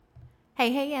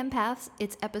Hey, empaths.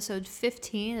 It's episode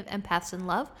 15 of Empaths in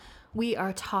Love. We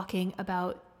are talking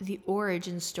about the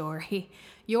origin story,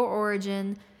 your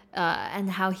origin,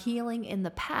 and how healing in the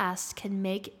past can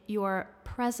make your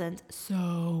present so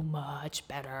much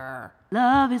better.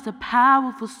 Love is a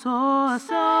powerful source.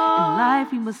 In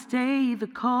life, we must stay the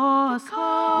course.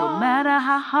 No matter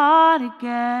how hard it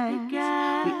gets,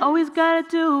 we always gotta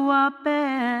do our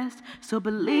best. So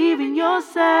believe in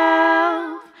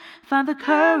yourself. Find the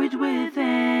courage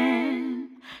within.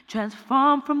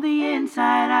 Transform from the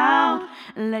inside out.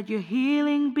 And let your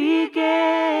healing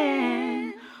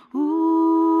begin. Ooh,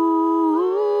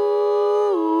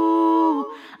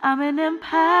 I'm an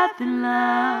empath in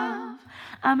love.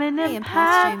 I'm an Hey, empath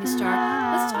empaths, Jamie in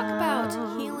Starr. Let's talk love.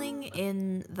 about healing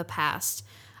in the past.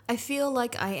 I feel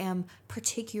like I am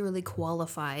particularly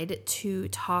qualified to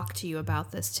talk to you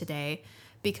about this today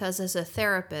because as a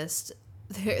therapist,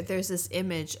 there's this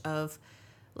image of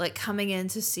like coming in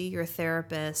to see your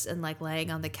therapist and like laying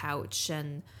on the couch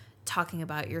and talking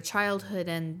about your childhood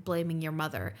and blaming your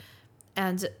mother.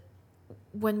 And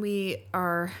when we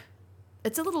are,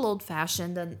 it's a little old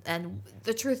fashioned, and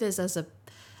the truth is,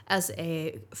 as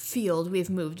a field, we've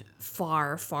moved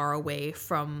far away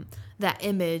from that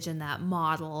image and that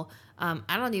model. I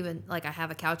don't even, like, I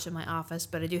have a couch in my office,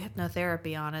 but I do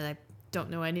hypnotherapy on it. I don't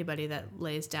know anybody that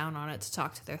lays down on it to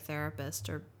talk to their therapist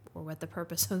or what the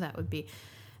purpose of that would be.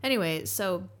 Anyway,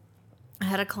 so I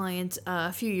had a client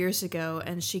a few years ago,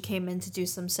 and she came in to do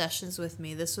some sessions with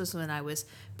me. This was when I was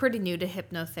pretty new to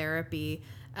hypnotherapy,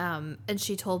 and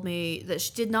she told me that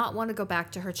she did not want to go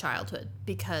back to her childhood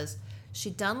because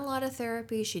she'd done a lot of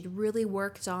therapy, she'd really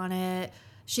worked on it.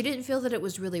 She didn't feel that it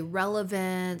was really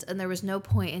relevant, and there was no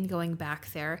point in going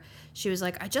back there. She was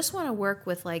like, I just want to work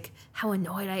with like how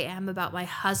annoyed I am about my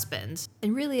husband.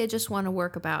 And really, I just want to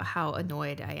work about how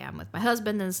annoyed I am with my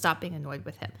husband and stop being annoyed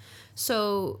with him.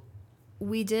 So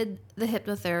we did the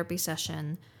hypnotherapy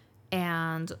session,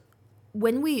 and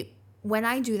when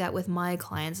I do that with my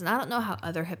clients, and I don't know how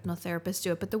other hypnotherapists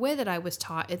do it, but the way that I was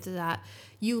taught is that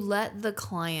you let the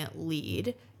client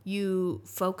lead. You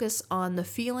focus on the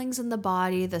feelings in the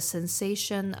body, the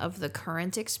sensation of the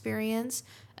current experience,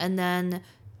 and then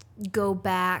go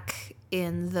back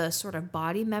in the sort of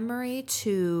body memory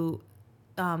to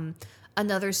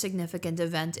another significant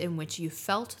event in which you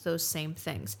felt those same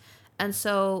things. And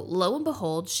so, lo and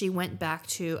behold, she went back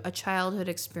to a childhood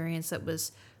experience that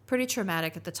was pretty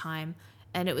traumatic at the time,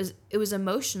 and it was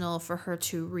emotional for her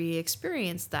to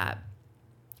re-experience that.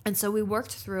 And so we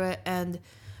worked through it, and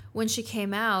when she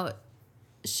came out,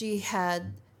 she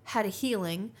had a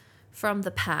healing from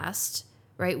the past,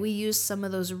 right? We used some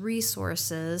of those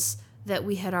resources that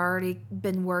we had already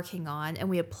been working on, and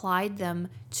we applied them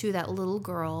to that little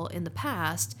girl in the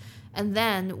past. And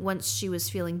then once she was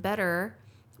feeling better,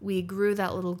 we grew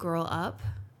that little girl up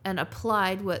and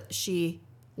applied what she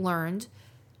learned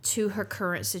to her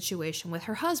current situation with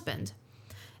her husband.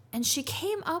 And she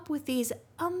came up with these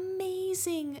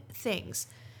amazing things.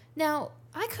 Now,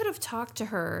 I could have talked to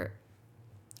her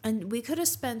and we could have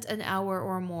spent an hour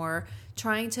or more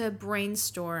trying to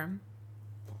brainstorm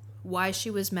why she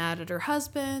was mad at her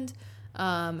husband,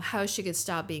 how she could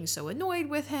stop being so annoyed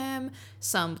with him,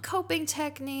 some coping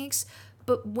techniques.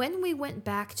 But when we went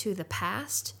back to the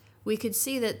past, we could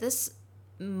see that this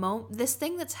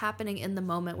thing that's happening in the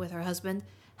moment with her husband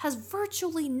has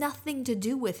virtually nothing to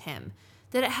do with him.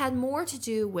 That it had more to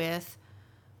do with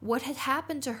what had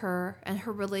happened to her and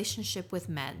her relationship with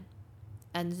men.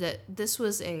 And that this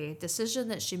was a decision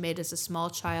that she made as a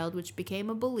small child, which became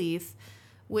a belief,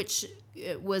 which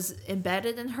was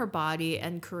embedded in her body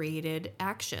and created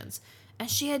actions. And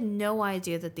she had no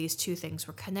idea that these two things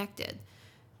were connected.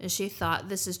 And she thought,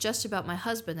 this is just about my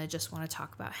husband, I just want to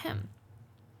talk about him.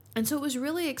 And so it was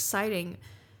really exciting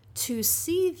to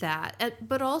see that,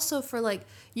 but also for like,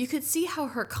 you could see how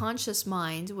her conscious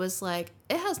mind was like,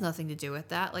 it has nothing to do with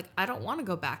that. Like, I don't want to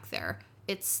go back there.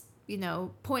 It's,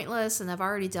 pointless, and I've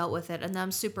already dealt with it, and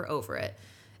I'm super over it.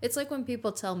 It's like when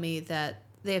people tell me that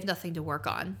they have nothing to work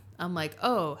on. I'm like,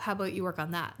 oh, how about you work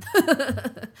on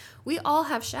that? We all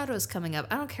have shadows coming up.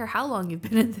 I don't care how long you've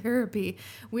been in therapy.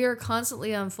 We are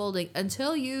constantly unfolding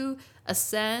until you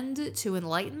ascend to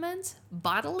enlightenment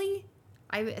bodily.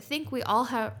 I think we all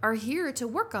are here to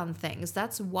work on things.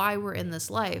 That's why we're in this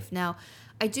life. Now,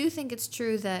 I do think it's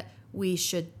true that we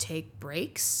should take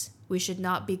breaks. We should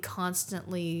not be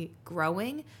constantly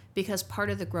growing, because part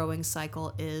of the growing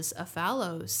cycle is a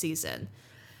fallow season.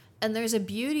 And there's a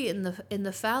beauty in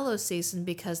the fallow season,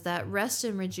 because that rest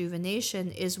and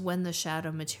rejuvenation is when the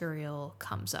shadow material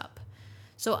comes up.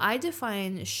 So I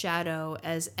define shadow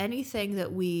as anything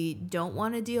that we don't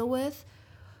want to deal with,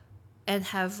 and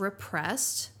have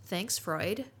repressed, thanks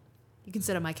Freud, you can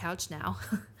sit on my couch now,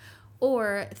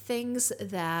 or things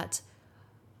that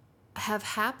have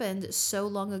happened so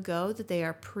long ago that they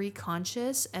are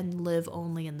preconscious and live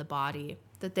only in the body,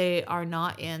 that they are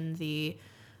not in the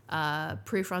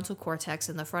prefrontal cortex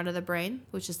in the front of the brain,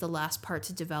 which is the last part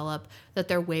to develop, that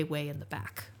they're way, way in the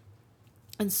back.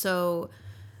 And so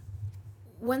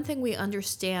one thing we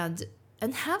understand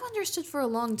and have understood for a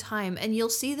long time, and you'll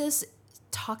see this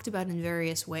talked about in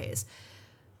various ways,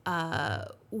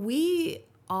 we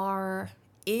are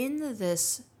in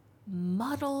this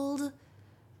muddled,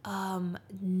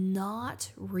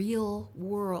 not real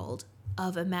world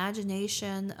of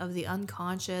imagination, of the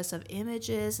unconscious, of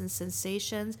images and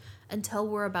sensations until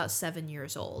we're about 7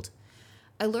 years old.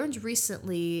 I learned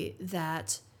recently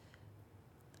that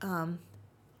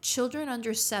children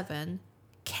under 7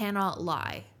 cannot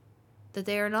lie, that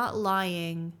they are not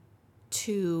lying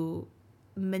to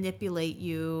manipulate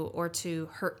you or to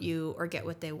hurt you or get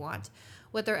what they want.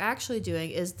 What they're actually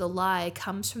doing is the lie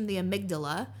comes from the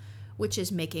amygdala, which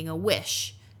is making a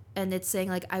wish. And it's saying,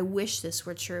 like, I wish this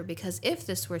were true, because if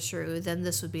this were true, then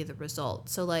this would be the result.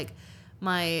 So, like,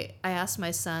 I asked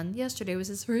my son, yesterday was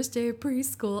his first day of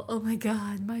preschool. Oh my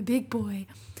God, my big boy.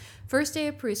 First day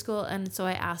of preschool. And so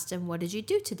I asked him, what did you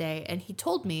do today? And he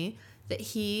told me that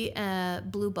he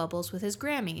blew bubbles with his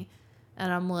Grammy.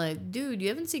 And I'm like, dude, you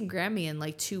haven't seen Grammy in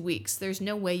like 2 weeks. There's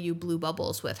no way you blew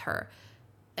bubbles with her.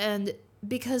 And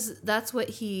because that's what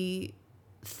he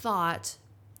thought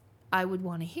I would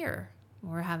want to hear.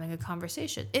 We're having a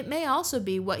conversation. It may also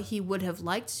be what he would have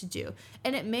liked to do.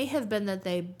 And it may have been that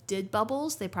they did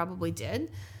bubbles. They probably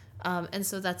did. And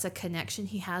so that's a connection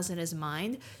he has in his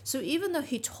mind. So even though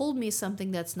he told me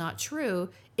something that's not true,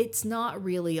 it's not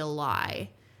really a lie.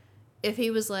 If he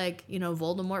was like,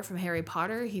 Voldemort from Harry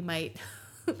Potter, he might,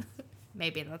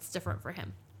 maybe that's different for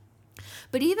him.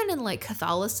 But even in like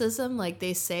Catholicism, like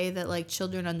they say that like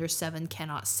children under 7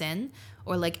 cannot sin,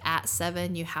 or like at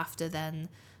 7 you have to then,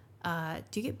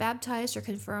 do you get baptized or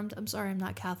confirmed? I'm sorry, I'm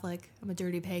not Catholic. I'm a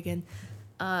dirty pagan.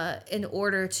 In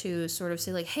order to sort of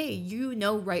say like, hey, you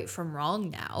know right from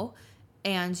wrong now,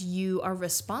 and you are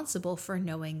responsible for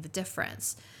knowing the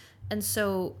difference. And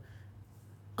so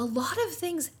a lot of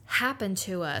things happen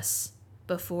to us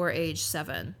before age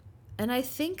 7. And I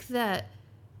think that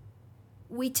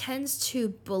we tend to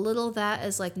belittle that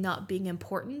as like not being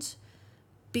important,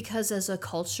 because as a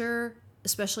culture,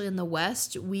 especially in the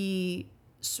West, we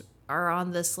are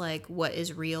on this like what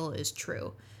is real is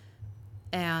true.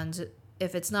 And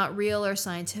if it's not real or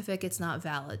scientific, it's not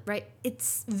valid, right?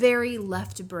 It's very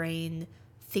left brain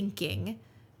thinking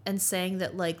and saying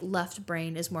that like left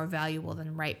brain is more valuable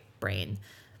than right brain.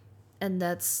 And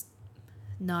that's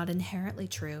not inherently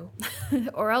true.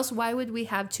 Or else why would we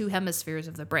have 2 hemispheres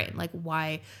of the brain? Like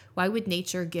why would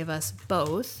nature give us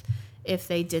both if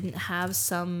they didn't have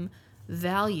some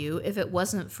value, if it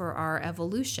wasn't for our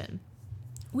evolution?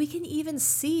 We can even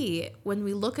see when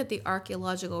we look at the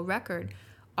archaeological record,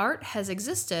 art has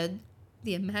existed,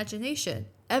 the imagination,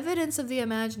 evidence of the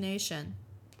imagination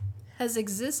has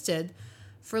existed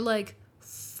for like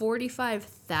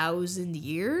 45,000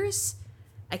 years.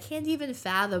 I can't even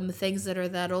fathom things that are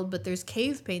that old, but there's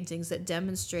cave paintings that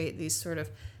demonstrate these sort of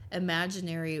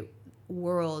imaginary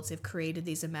worlds. They've created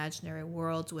these imaginary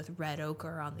worlds with red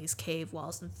ochre on these cave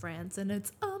walls in France, and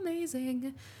it's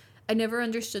amazing. I never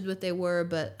understood what they were,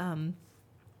 but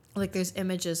like there's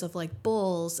images of like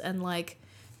bulls and like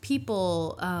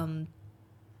people, and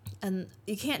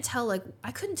you can't tell, like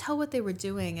I couldn't tell what they were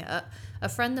doing. A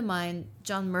friend of mine,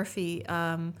 John Murphy,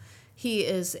 he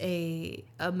is a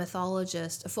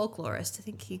mythologist, a folklorist. I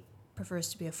think he prefers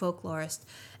to be a folklorist.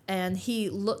 And he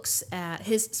looks at,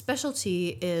 his specialty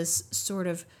is sort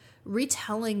of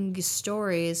retelling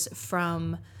stories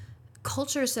from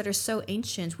cultures that are so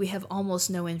ancient we have almost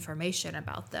no information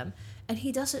about them. And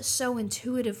he does it so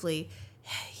intuitively.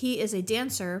 He is a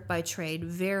dancer by trade,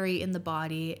 very in the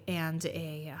body, and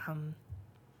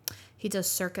he does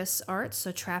circus arts,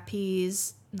 so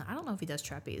trapeze. No, I don't know if he does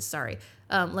trapeze. Sorry,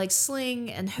 like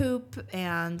sling and hoop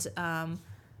and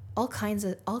all kinds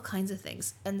of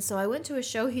things. And so I went to a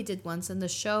show he did once, and the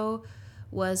show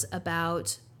was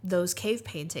about those cave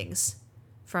paintings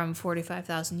from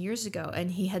 45,000 years ago,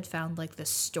 and he had found like the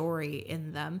story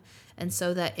in them. And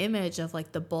so that image of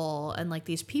like the bull and like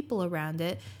these people around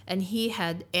it, and he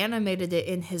had animated it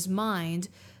in his mind,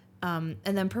 and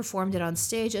then performed it on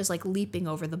stage as like leaping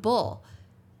over the bull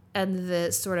and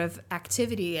the sort of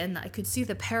activity. And I could see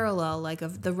the parallel like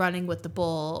of the running with the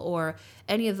bull or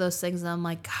any of those things. And I'm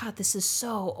like, God, this is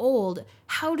so old.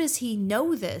 How does he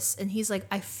know this? And he's like,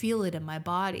 I feel it in my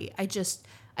body.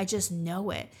 I just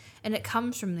know it. And it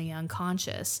comes from the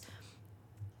unconscious.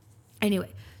 Anyway,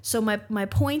 so my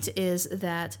point is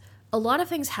that a lot of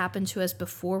things happen to us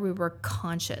before we were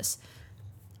conscious.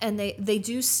 And they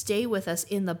do stay with us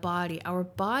in the body. Our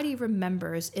body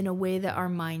remembers in a way that our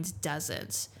mind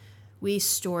doesn't. We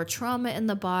store trauma in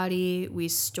the body. We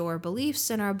store beliefs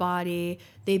in our body.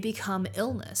 They become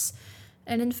illness.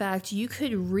 And in fact, you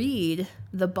could read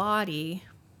the body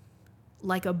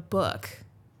like a book.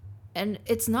 And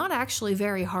it's not actually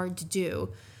very hard to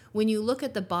do. When you look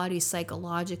at the body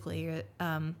psychologically,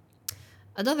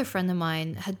 another friend of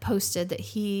mine had posted that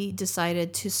he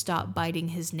decided to stop biting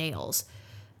his nails.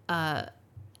 And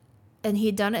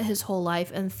he'd done it his whole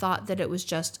life and thought that it was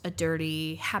just a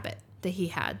dirty habit that he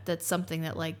had. That's something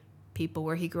that, like, people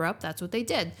where he grew up, that's what they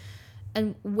did.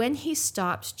 And when he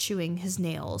stopped chewing his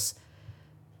nails,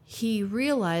 he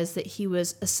realized that he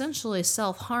was essentially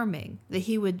self-harming, that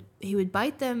he would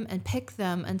bite them and pick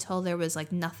them until there was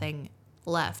like nothing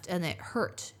left, and it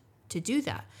hurt to do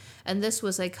that. And this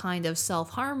was a kind of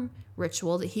self-harm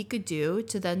ritual that he could do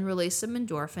to then release some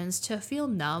endorphins to feel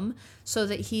numb so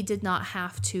that he did not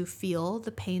have to feel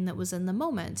the pain that was in the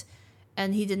moment,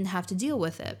 and he didn't have to deal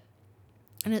with it.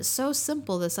 And it's so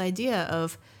simple, this idea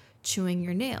of chewing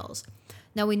your nails.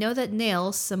 Now we know that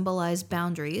nails symbolize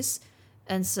boundaries.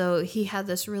 And so he had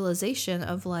this realization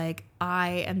of like,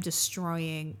 I am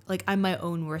destroying, like I'm my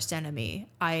own worst enemy.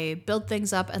 I build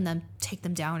things up and then take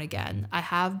them down again. I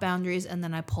have boundaries and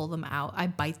then I pull them out. I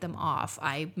bite them off.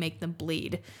 I make them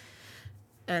bleed.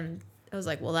 And I was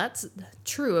like, well, that's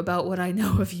true about what I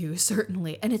know of you,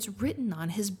 certainly. And it's written on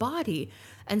his body.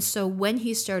 And so when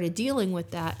he started dealing with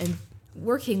that and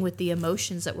working with the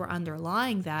emotions that were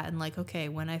underlying that, and like, okay,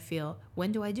 when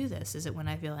do I do this? Is it when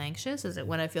I feel anxious? Is it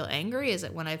when I feel angry? Is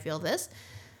it when I feel this?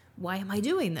 Why am I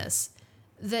doing this?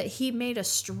 That he made a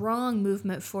strong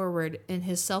movement forward in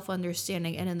his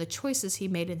self-understanding and in the choices he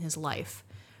made in his life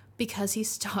because he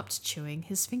stopped chewing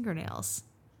his fingernails.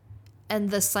 And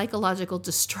the psychological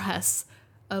distress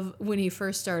of when he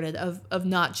first started of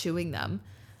not chewing them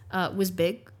was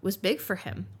big for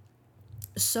him.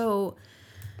 So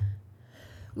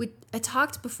I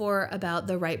talked before about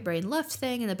the right brain left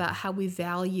thing and about how we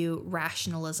value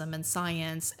rationalism and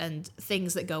science and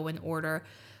things that go in order.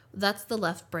 That's the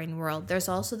left brain world. There's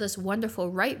also this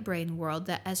wonderful right brain world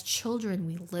that as children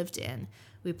we lived in.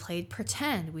 We played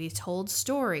pretend. We told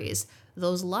stories.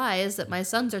 Those lies that my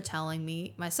son is telling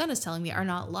me are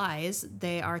not lies.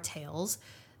 They are tales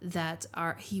that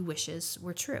he wishes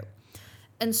were true.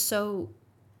 And so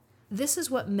this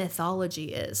is what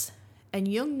mythology is. And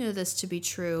Jung knew this to be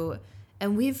true,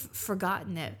 and we've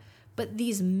forgotten it. But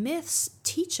these myths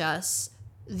teach us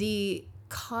the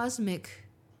cosmic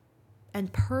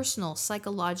and personal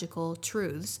psychological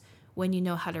truths when you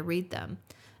know how to read them.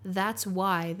 That's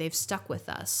why they've stuck with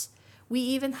us. We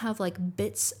even have like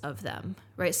bits of them,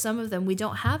 right? Some of them, we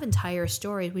don't have entire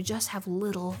stories. We just have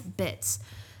little bits.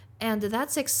 And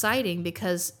that's exciting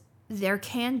because there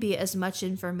can be as much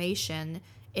information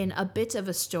in a bit of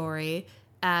a story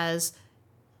as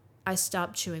I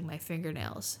stopped chewing my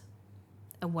fingernails.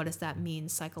 And what does that mean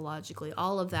psychologically?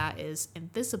 All of that is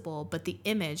invisible, but the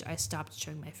image, I stopped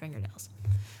chewing my fingernails.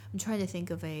 I'm trying to think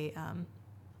of even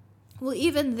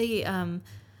the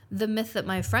myth that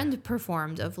my friend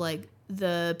performed of like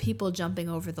the people jumping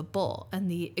over the bull and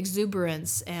the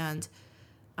exuberance. And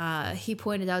he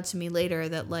pointed out to me later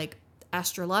that like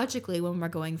astrologically, when we're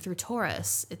going through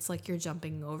Taurus, it's like you're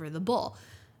jumping over the bull.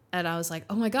 And I was like,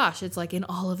 oh my gosh, it's like in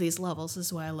all of these levels. This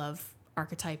is why I love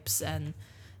archetypes and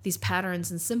these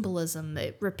patterns and symbolism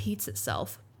that repeats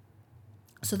itself.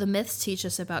 So the myths teach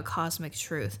us about cosmic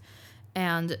truth.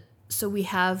 And so we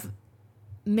have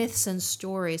myths and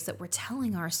stories that we're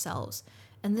telling ourselves.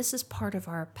 And this is part of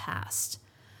our past.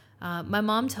 My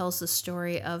mom tells the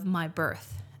story of my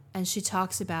birth. And she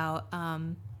talks about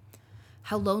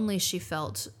how lonely she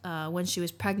felt when she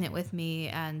was pregnant with me,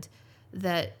 and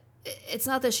that it's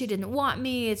not that she didn't want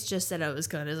me, it's just that it was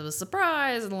kind of a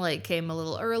surprise and like came a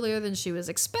little earlier than she was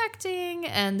expecting.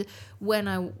 And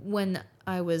when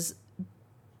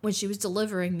she was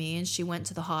delivering me and she went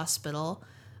to the hospital,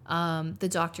 the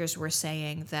doctors were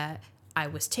saying that I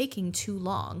was taking too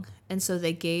long. And so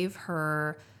they gave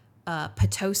her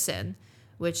Pitocin,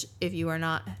 which if you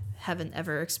haven't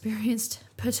ever experienced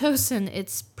Pitocin,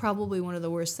 it's probably one of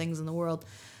the worst things in the world.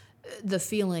 The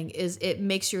feeling is it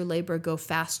makes your labor go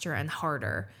faster and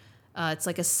harder. It's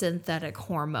like a synthetic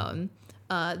hormone.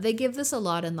 They give this a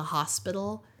lot in the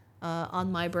hospital.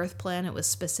 On my birth plan, it was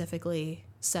specifically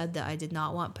said that I did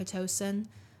not want Pitocin.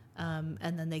 And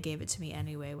then they gave it to me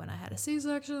anyway when I had a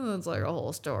C-section. It's like a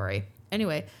whole story.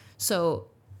 Anyway, so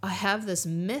I have this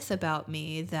myth about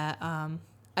me that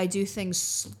I do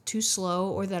things too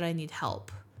slow or that I need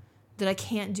help, that I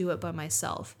can't do it by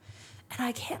myself. And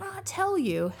I cannot tell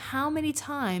you how many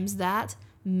times that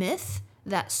myth,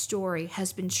 that story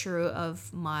has been true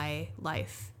of my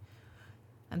life.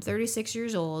 I'm 36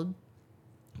 years old.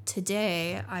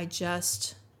 Today, I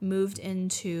just moved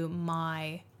into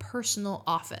my personal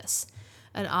office,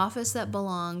 an office that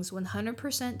belongs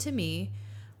 100% to me,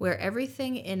 where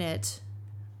everything in it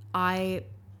I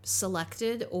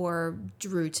selected or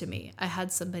drew to me. I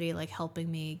had somebody like helping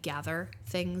me gather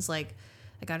things, like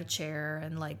I got a chair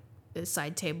and like a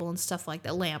side table and stuff like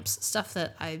that, lamps, stuff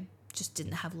that I just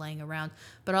didn't have laying around.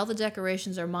 But all the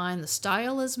decorations are mine, the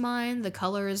style is mine, the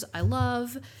colors I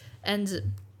love.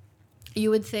 And you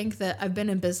would think that I've been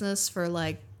in business for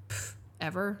like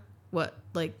ever. What,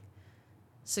 like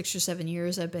 6 or 7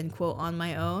 years I've been, quote, on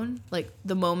my own. Like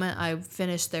the moment I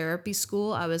finished therapy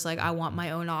school, I was like, I want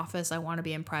my own office. I want to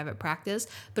be in private practice.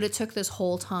 But it took this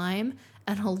whole time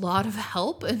and a lot of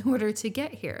help in order to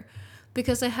get here,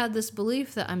 because I had this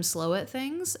belief that I'm slow at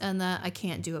things and that I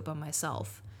can't do it by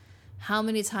myself. How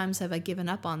many times have I given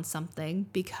up on something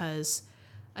because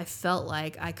I felt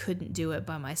like I couldn't do it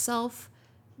by myself,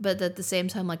 but at the same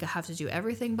time, like I have to do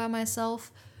everything by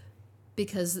myself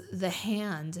because the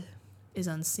hand is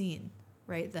unseen,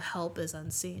 right? The help is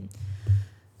unseen.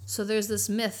 So there's this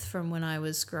myth from when I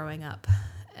was growing up,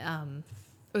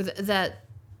 that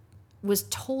was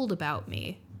told about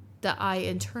me that I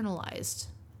internalized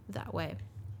that way.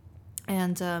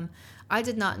 And I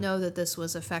did not know that this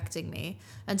was affecting me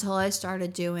until I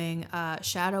started doing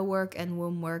shadow work and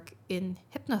womb work in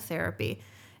hypnotherapy.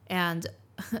 And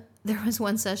there was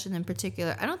one session in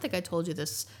particular, I don't think I told you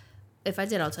this. If I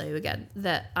did, I'll tell you again,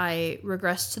 that I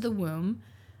regressed to the womb,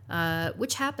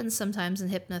 which happens sometimes in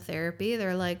hypnotherapy.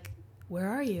 They're like, where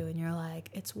are you? And you're like,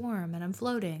 it's warm and I'm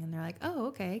floating. And they're like, oh,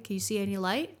 okay. Can you see any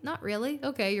light? Not really.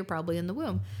 Okay, you're probably in the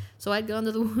womb. So I'd go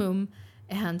into the womb,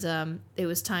 and it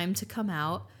was time to come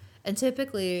out. And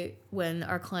typically when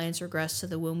our clients regress to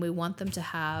the womb, we want them to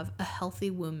have a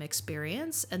healthy womb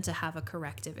experience and to have a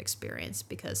corrective experience,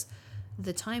 because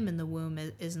the time in the womb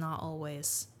is not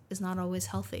always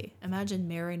healthy. Imagine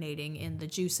marinating in the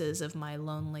juices of my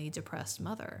lonely, depressed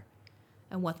mother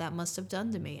and what that must have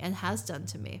done to me and has done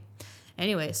to me.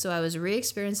 Anyway, so I was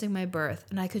re-experiencing my birth,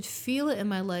 and I could feel it in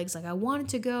my legs. Like I wanted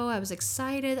to go. I was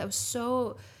excited. I was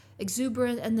so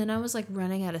exuberant. And then I was like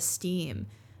running out of steam.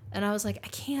 And I was like, I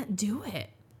can't do it.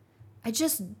 I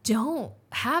just don't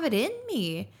have it in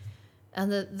me.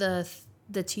 And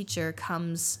the teacher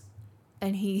comes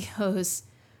and he goes,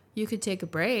 you could take a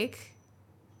break.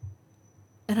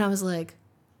 And I was like,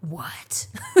 what?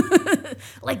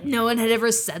 Like no one had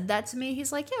ever said that to me.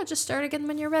 He's like, yeah, just start again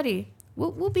when you're ready.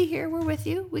 We'll be here. We're with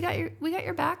you. We got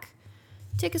your back.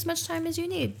 Take as much time as you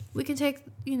need. We can take,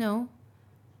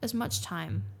 as much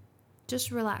time.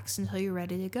 Just relax until you're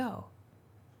ready to go.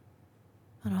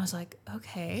 And I was like,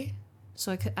 okay.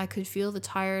 So I could feel the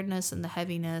tiredness and the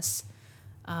heaviness.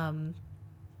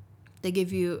 They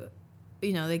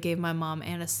gave my mom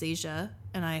anesthesia,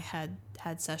 and I had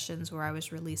sessions where I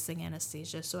was releasing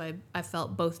anesthesia. So I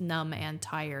felt both numb and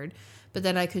tired, but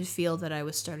then I could feel that I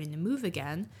was starting to move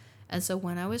again. And so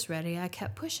when I was ready, I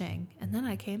kept pushing, and then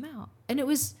I came out. And it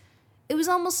was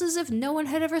almost as if no one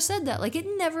had ever said that. Like it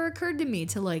never occurred to me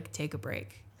to like take a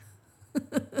break.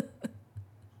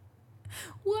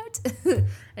 What?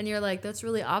 And you're like, that's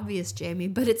really obvious, Jamie,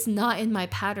 but it's not in my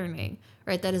patterning,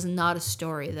 right? That is not a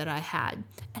story that I had.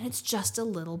 And it's just a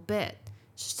little bit.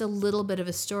 It's just a little bit of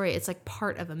a story. It's like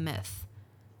part of a myth.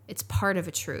 It's part of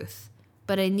a truth.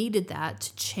 But I needed that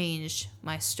to change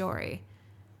my story.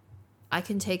 I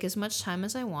can take as much time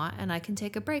as I want, and I can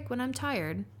take a break when I'm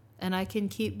tired, and I can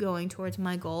keep going towards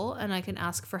my goal, and I can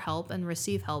ask for help and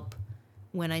receive help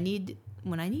when I need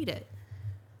it.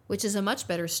 Which is a much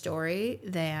better story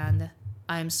than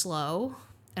I'm slow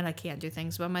and I can't do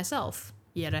things by myself.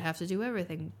 Yet I have to do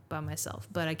everything by myself,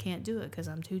 but I can't do it because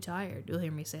I'm too tired. You'll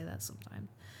hear me say that sometime.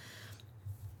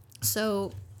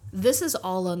 So this is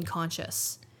all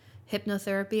unconscious.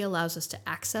 Hypnotherapy allows us to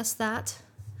access that.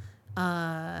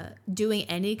 Doing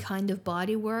any kind of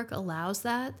body work allows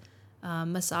that.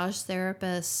 Massage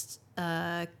therapists,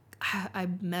 I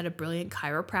met a brilliant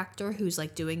chiropractor who's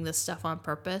like doing this stuff on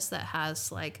purpose, that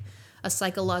has like a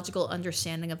psychological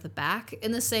understanding of the back,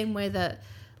 in the same way that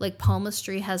like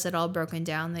palmistry has it all broken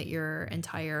down that your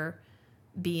entire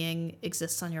being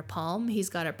exists on your palm. He's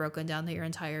got it broken down that your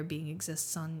entire being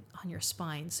exists on your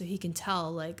spine. So he can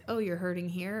tell like, oh, you're hurting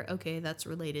here. Okay, that's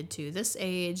related to this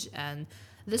age and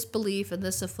this belief and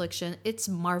this affliction. It's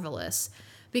marvelous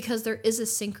because there is a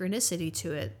synchronicity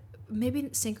to it maybe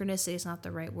synchronicity is not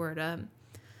the right word,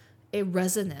 a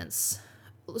resonance,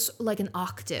 like an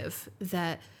octave,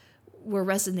 that we're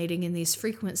resonating in these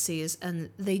frequencies, and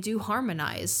they do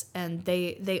harmonize, and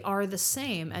they are the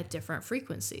same at different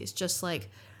frequencies. Just like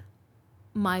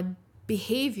my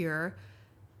behavior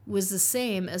was the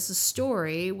same as the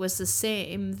story was the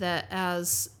same that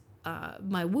as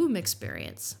my womb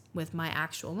experience with my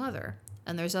actual mother.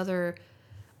 And there's other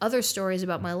stories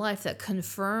about my life that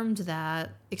confirmed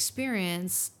that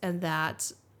experience and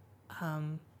that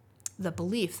the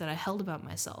belief that I held about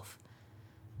myself,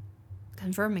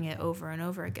 confirming it over and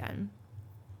over again.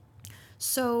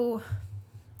 So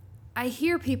I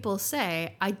hear people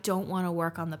say, I don't want to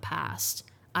work on the past.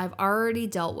 I've already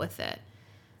dealt with it.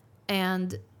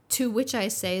 And to which I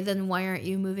say, then why aren't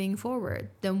you moving forward?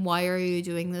 Then why are you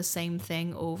doing the same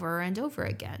thing over and over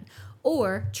again?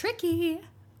 Or, tricky,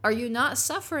 are you not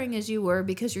suffering as you were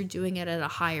because you're doing it at a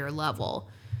higher level?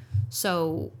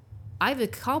 So I've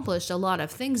accomplished a lot of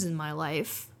things in my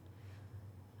life,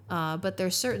 but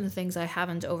there's certain things I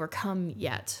haven't overcome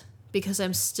yet because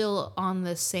I'm still on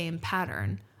the same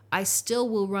pattern. I still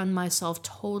will run myself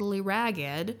totally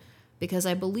ragged because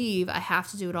I believe I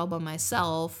have to do it all by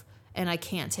myself and I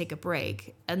can't take a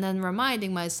break. And then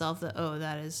reminding myself that, oh,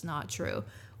 that is not true.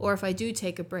 Or if I do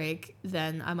take a break,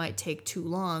 then I might take too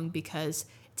long because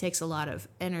it takes a lot of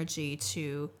energy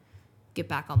to get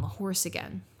back on the horse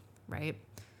again, right?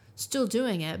 Still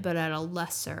doing it, but at a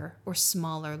lesser or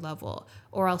smaller level,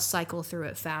 or I'll cycle through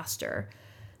it faster.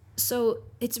 So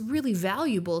it's really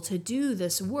valuable to do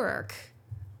this work.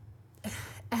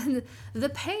 And the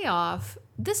payoff,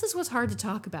 this is what's hard to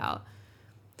talk about.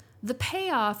 The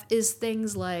payoff is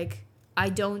things like,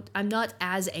 I'm not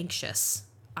as anxious.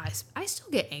 I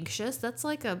still get anxious. That's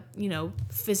like a,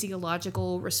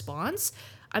 physiological response.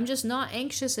 I'm just not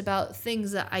anxious about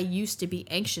things that I used to be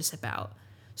anxious about.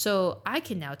 So I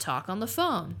can now talk on the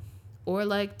phone or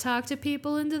like talk to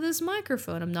people into this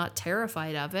microphone. I'm not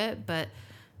terrified of it, but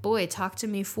boy, talk to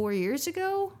me 4 years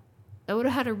ago, I would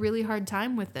have had a really hard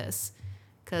time with this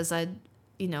because I,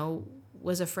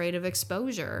 was afraid of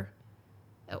exposure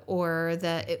or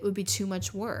that it would be too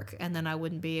much work and then I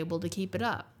wouldn't be able to keep it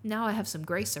up. Now I have some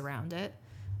grace around it.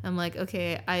 I'm like,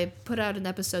 okay, I put out an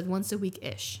episode once a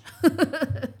week-ish.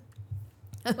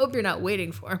 I hope you're not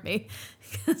waiting for me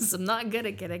because I'm not good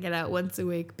at getting it out once a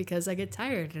week because I get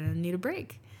tired and I need a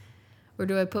break. Or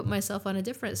do I put myself on a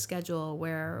different schedule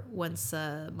where once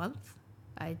a month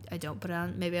I don't put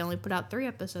out, maybe I only put out 3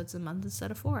 episodes a month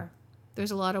instead of 4.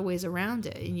 There's a lot of ways around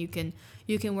it, and you can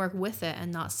work with it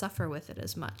and not suffer with it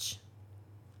as much.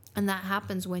 And that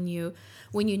happens when you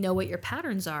know what your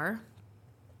patterns are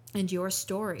and your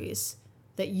stories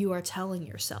that you are telling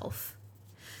yourself.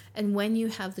 And when you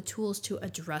have the tools to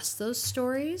address those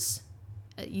stories,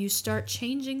 you start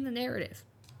changing the narrative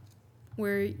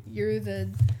where you're the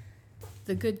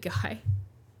good guy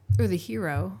or the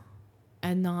hero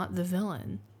and not the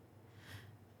villain.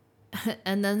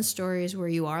 And then stories where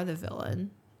you are the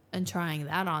villain and trying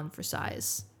that on for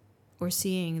size or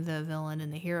seeing the villain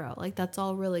and the hero. Like, that's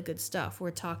all really good stuff.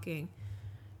 We're talking,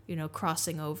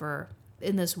 crossing over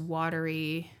in this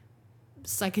watery,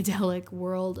 psychedelic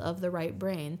world of the right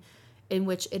brain in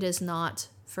which it is not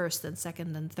first and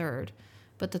second and third,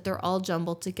 but that they're all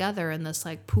jumbled together in this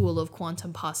like pool of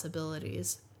quantum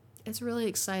possibilities. It's really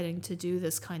exciting to do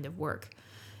this kind of work.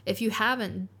 If you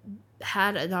haven't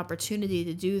had an opportunity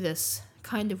to do this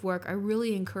kind of work, I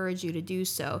really encourage you to do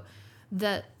so.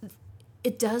 That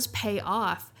it does pay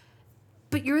off,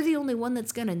 but you're the only one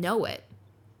that's going to know it.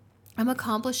 I'm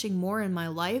accomplishing more in my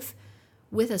life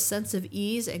with a sense of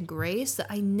ease and grace that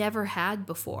I never had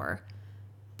before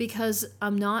because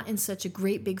I'm not in such a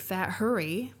great big fat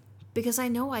hurry because I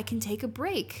know I can take a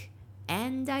break,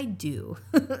 and I do.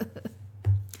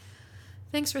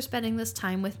 Thanks for spending this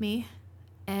time with me,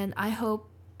 and I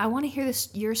want to hear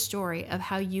your story of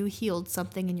how you healed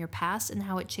something in your past and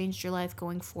how it changed your life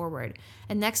going forward.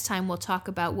 And next time we'll talk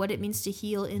about what it means to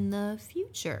heal in the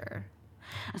future.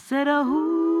 I said,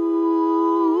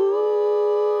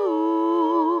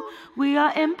 we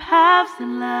are empaths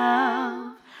in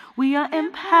love. We are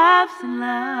empaths in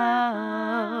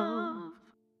love.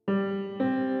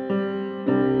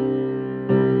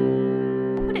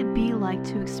 What would it be like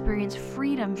to experience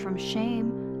freedom from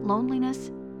shame,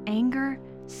 loneliness, anger,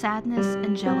 sadness,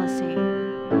 and jealousy?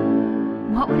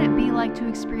 What would it be like to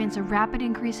experience a rapid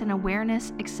increase in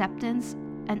awareness, acceptance,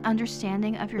 and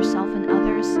understanding of yourself and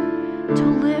others? To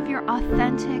live your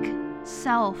authentic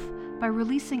self by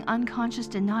releasing unconscious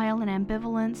denial and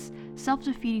ambivalence,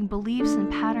 self-defeating beliefs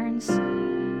and patterns?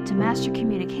 To master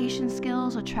communication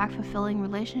skills, attract fulfilling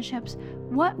relationships?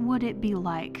 What would it be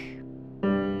like?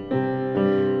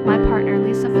 partner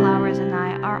Lisa Flowers and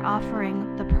I are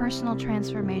offering the Personal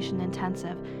Transformation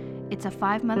Intensive. It's a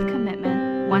 5-month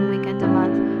commitment, 1 weekend a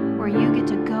month, where you get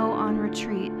to go on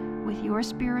retreat with your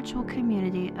spiritual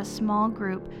community, a small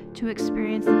group, to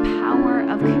experience the power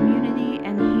of community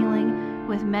and healing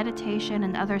with meditation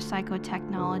and other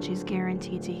psychotechnologies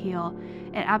guaranteed to heal.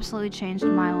 It absolutely changed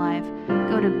my life.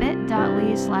 Go to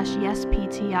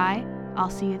bit.ly/yespti. I'll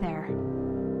see you there.